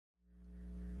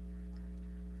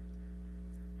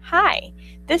Hi,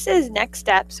 this is Next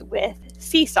Steps with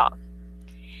Seesaw.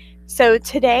 So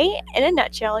today, in a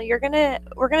nutshell, we're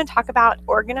gonna talk about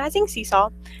organizing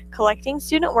Seesaw, collecting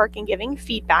student work, and giving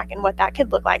feedback and what that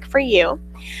could look like for you.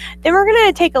 Then we're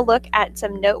gonna take a look at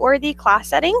some noteworthy class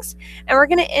settings, and we're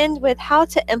gonna end with how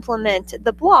to implement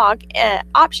the blog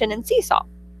option in Seesaw.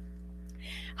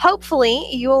 Hopefully,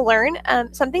 you will learn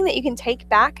something that you can take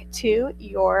back to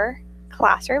your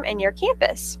classroom and your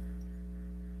campus.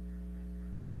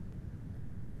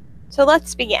 So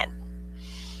let's begin.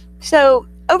 So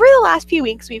over the last few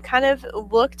weeks, we've kind of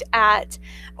looked at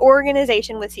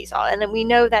organization with Seesaw, and then we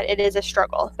know that it is a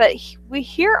struggle. But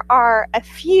here are a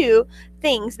few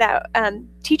things that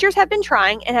teachers have been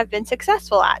trying and have been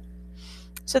successful at.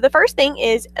 So the first thing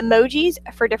is emojis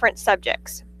for different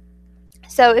subjects.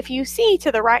 So if you see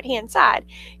to the right-hand side,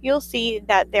 you'll see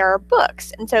that there are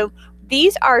books. And so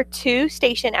these are two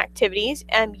station activities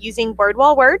using word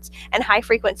wall words and high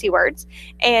frequency words.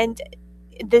 And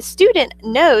the student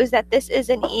knows that this is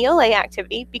an ELA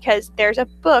activity because there's a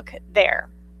book there.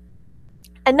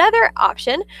 Another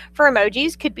option for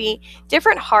emojis could be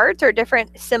different hearts or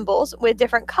different symbols with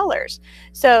different colors.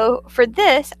 So for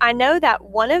this, I know that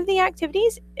one of the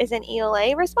activities is an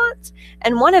ELA response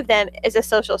and one of them is a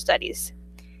social studies.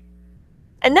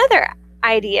 Another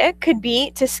idea could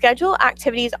be to schedule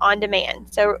activities on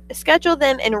demand. So schedule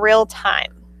them in real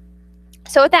time.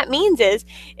 So what that means is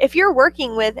if you're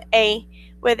working with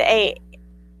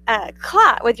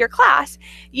your class,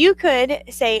 you could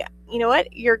say, you know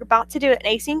what, you're about to do an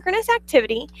asynchronous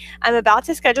activity. I'm about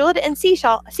to schedule it in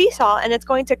Seesaw, and it's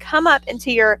going to come up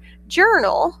into your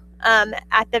journal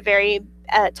at the very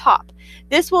top.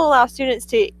 This will allow students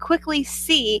to quickly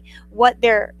see what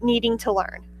they're needing to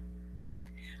learn.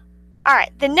 All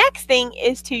right, the next thing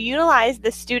is to utilize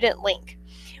the student link.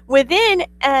 Within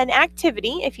an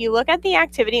activity, if you look at the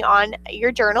activity on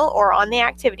your journal or on the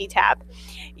activity tab,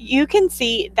 you can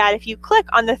see that if you click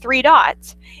on the three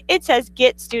dots, it says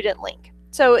Get Student Link.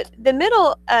 So the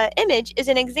middle image is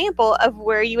an example of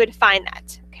where you would find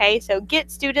that. Okay, so Get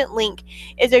Student Link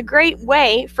is a great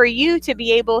way for you to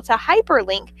be able to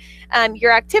hyperlink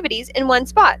your activities in one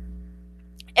spot.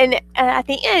 And at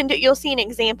the end, you'll see an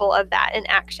example of that in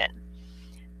action.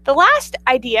 The last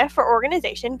idea for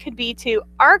organization could be to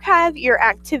archive your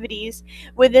activities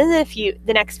within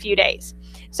the next few days.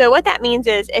 So what that means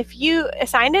is if you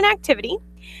assigned an activity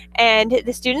and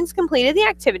the students completed the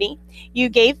activity, you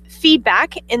gave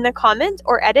feedback in the comment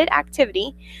or edit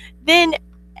activity, then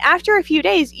after a few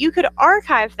days, you could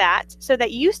archive that so that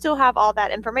you still have all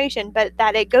that information, but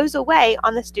that it goes away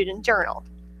on the student journal.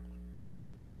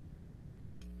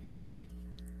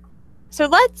 So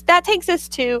that takes us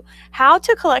to how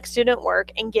to collect student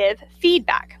work and give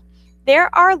feedback.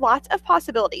 There are lots of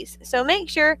possibilities, so make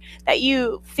sure that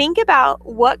you think about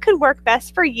what could work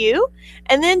best for you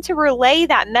and then to relay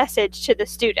that message to the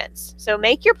students. So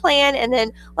make your plan and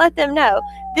then let them know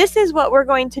this is what we're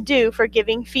going to do for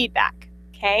giving feedback,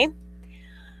 okay?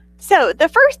 So the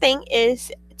first thing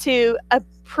is to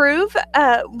approve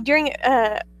during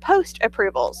post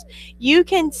approvals. You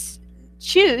can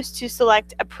choose to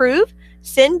select approve,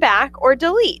 send back, or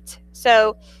delete.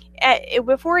 So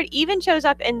before it even shows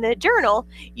up in the journal,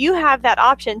 you have that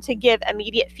option to give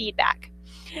immediate feedback.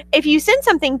 If you send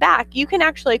something back, you can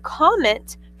actually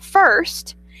comment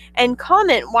first and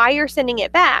comment why you're sending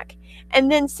it back,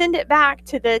 and then send it back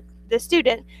to the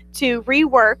student to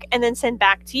rework and then send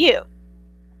back to you.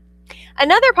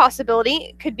 Another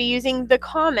possibility could be using the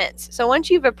comments. So once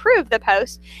you've approved the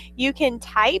post, you can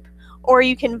type or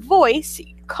you can voice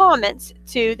comments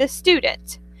to the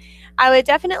student. I would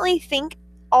definitely think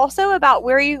also about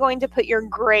where you're going to put your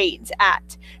grades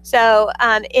at. So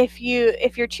if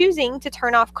you're choosing to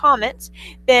turn off comments,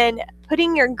 then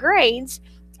putting your grades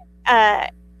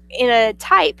in a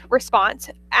type response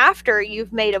after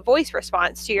you've made a voice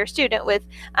response to your student with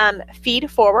feed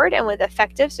forward and with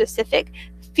effective specific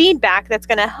feedback that's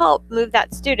going to help move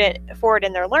that student forward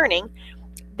in their learning,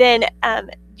 then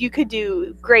you could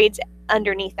do grades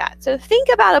underneath that. So think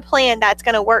about a plan that's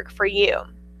going to work for you.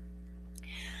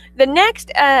 The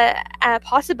next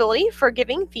possibility for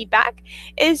giving feedback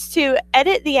is to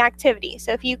edit the activity.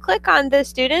 So if you click on the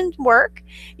student work,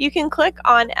 you can click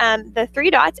on the three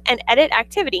dots and edit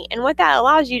activity. And what that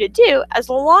allows you to do, as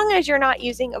long as you're not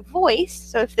using a voice,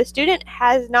 so if the student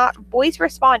has not voice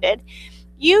responded,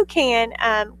 you can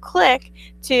click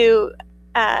to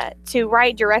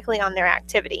write directly on their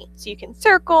activity. So you can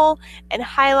circle and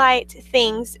highlight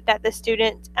things that the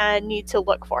student need to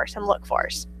look for, some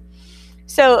look-fors.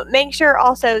 So make sure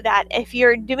also that if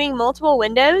you're doing multiple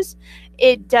windows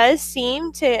it does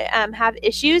seem to have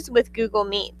issues with Google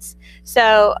Meets.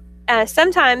 So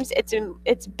sometimes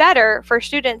it's better for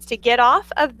students to get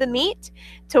off of the Meet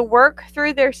to work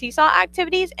through their Seesaw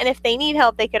activities, and if they need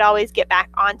help, they could always get back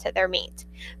onto their Meet.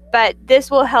 But this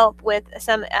will help with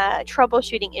some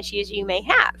troubleshooting issues you may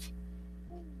have.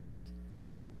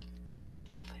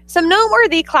 Some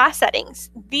noteworthy class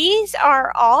settings. These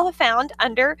are all found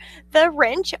under the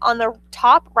wrench on the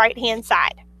top right-hand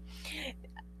side.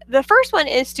 The first one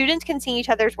is students can see each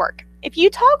other's work. If you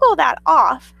toggle that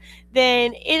off,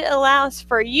 then it allows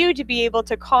for you to be able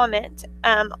to comment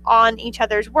on each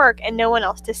other's work and no one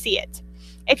else to see it.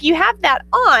 If you have that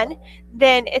on,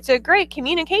 then it's a great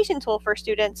communication tool for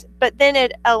students, but then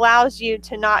it allows you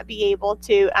to not be able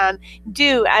to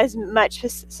do as much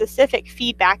specific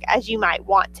feedback as you might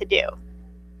want to do.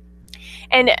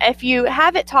 And if you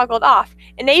have it toggled off,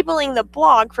 enabling the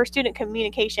blog for student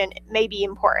communication may be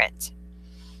important.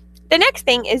 The next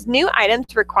thing is new items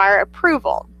require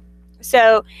approval.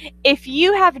 So if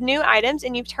you have new items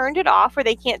and you've turned it off where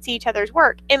they can't see each other's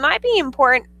work, it might be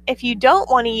important, if you don't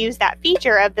want to use that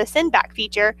feature of the send back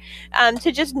feature,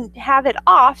 to just have it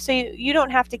off so you don't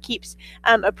have to keep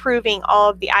approving all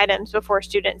of the items before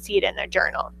students see it in their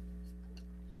journal.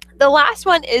 The last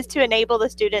one is to enable the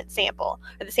student sample,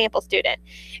 or the sample student.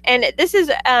 And this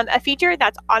is a feature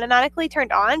that's automatically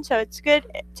turned on, so it's good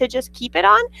to just keep it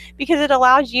on because it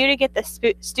allows you to get the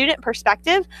student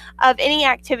perspective of any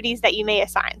activities that you may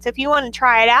assign. So if you want to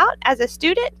try it out as a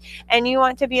student and you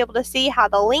want to be able to see how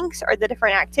the links or the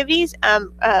different activities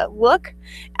look,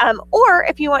 or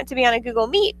if you want to be on a Google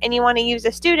Meet and you want to use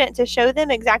a student to show them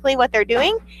exactly what they're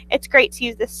doing, it's great to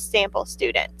use this sample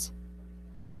student.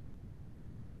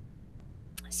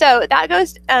 So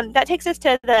that takes us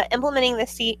to implementing the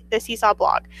Seesaw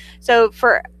blog. So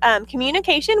for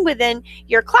communication within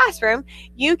your classroom,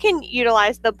 you can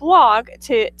utilize the blog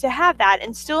to have that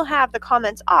and still have the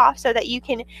comments off so that you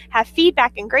can have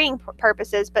feedback and grading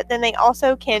purposes, but then they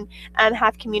also can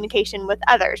have communication with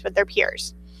others, with their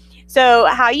peers. So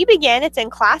how you begin, it's in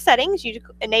class settings, you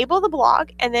enable the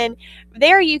blog, and then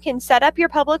there you can set up your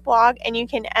public blog, and you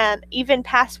can even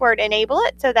password enable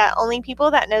it so that only people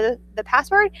that know the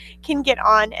password can get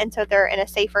on, and so they're in a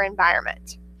safer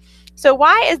environment. So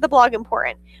why is the blog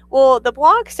important? Well, the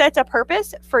blog sets a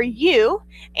purpose for you,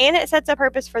 and it sets a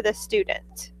purpose for the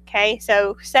student. Okay,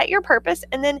 so set your purpose,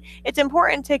 and then it's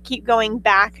important to keep going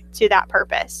back to that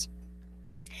purpose.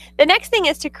 The next thing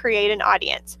is to create an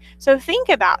audience. So think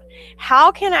about,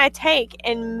 how can I take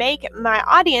and make my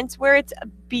audience where it's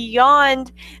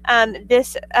beyond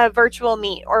this virtual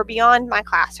meet or beyond my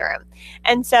classroom?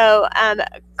 And so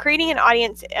creating an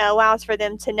audience allows for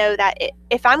them to know that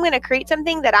if I'm going to create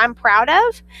something that I'm proud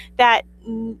of, that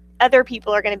other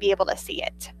people are going to be able to see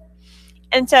it.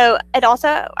 And so it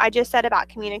also, I just said about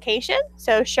communication,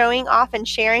 so showing off and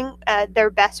sharing their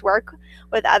best work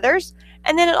with others.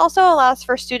 And then it also allows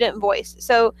for student voice.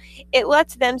 So it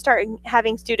lets them start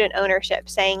having student ownership,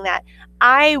 saying that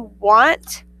I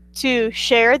want to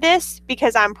share this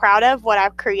because I'm proud of what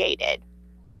I've created.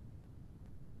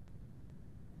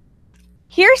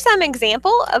 Here's some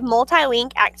example of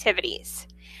multi-link activities.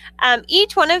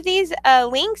 Each one of these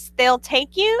links, they'll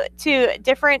take you to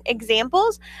different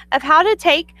examples of how to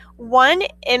take one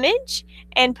image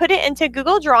and put it into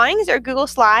Google Drawings or Google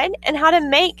Slide, and how to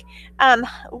make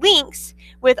links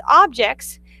with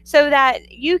objects so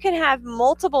that you can have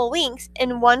multiple links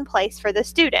in one place for the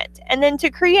student. And then to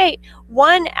create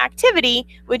one activity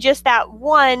with just that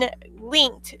one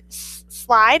linked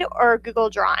slide or Google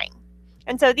Drawing.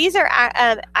 And so these are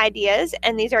ideas,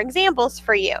 and these are examples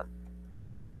for you.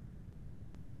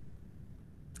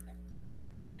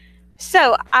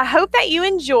 So I hope that you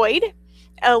enjoyed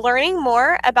learning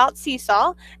more about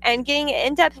Seesaw and getting an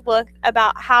in-depth look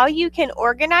about how you can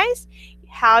organize,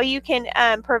 how you can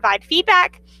provide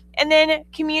feedback, and then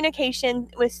communication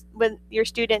with your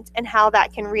students, and how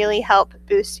that can really help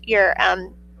boost your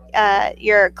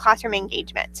classroom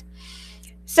engagement.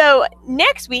 So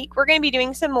next week, we're going to be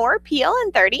doing some more PL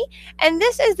and 30, and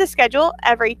this is the schedule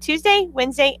every Tuesday,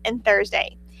 Wednesday, and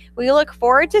Thursday. We look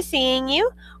forward to seeing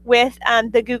you with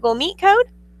the Google Meet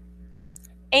code,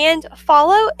 and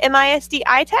follow MISD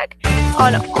iTech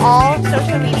on all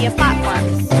social media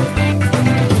platforms.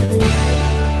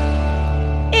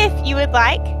 If you would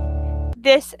like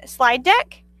this slide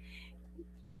deck,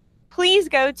 please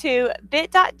go to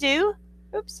bit.do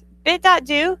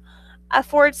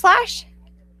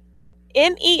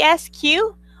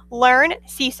 /MESQ Learn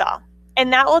Seesaw,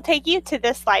 and that will take you to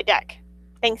this slide deck.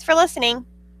 Thanks for listening.